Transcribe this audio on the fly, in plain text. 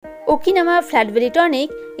Okinama Flat Belly Tonic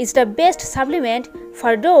is the best supplement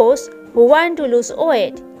for those who want to lose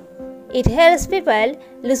weight. It helps people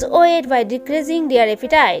lose weight by decreasing their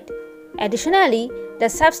appetite. Additionally, the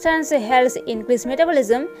substance helps increase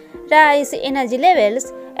metabolism, raise energy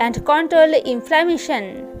levels, and control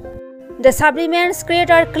inflammation. The supplement's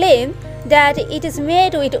creator claims that it is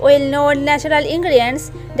made with well-known natural ingredients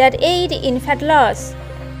that aid in fat loss.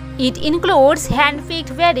 It includes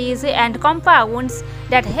hand-picked berries and compounds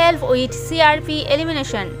that help with CRP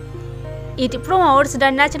elimination. It promotes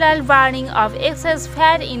the natural burning of excess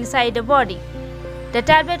fat inside the body. The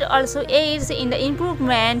tablet also aids in the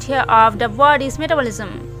improvement of the body's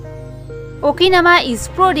metabolism. Okinama is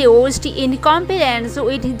produced in compliance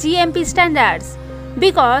with GMP standards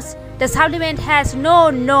because the supplement has no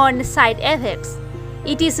known side effects.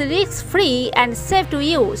 It is risk-free and safe to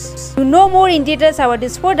use. To know more in details about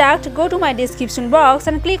this product, go to my description box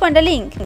and click on the link.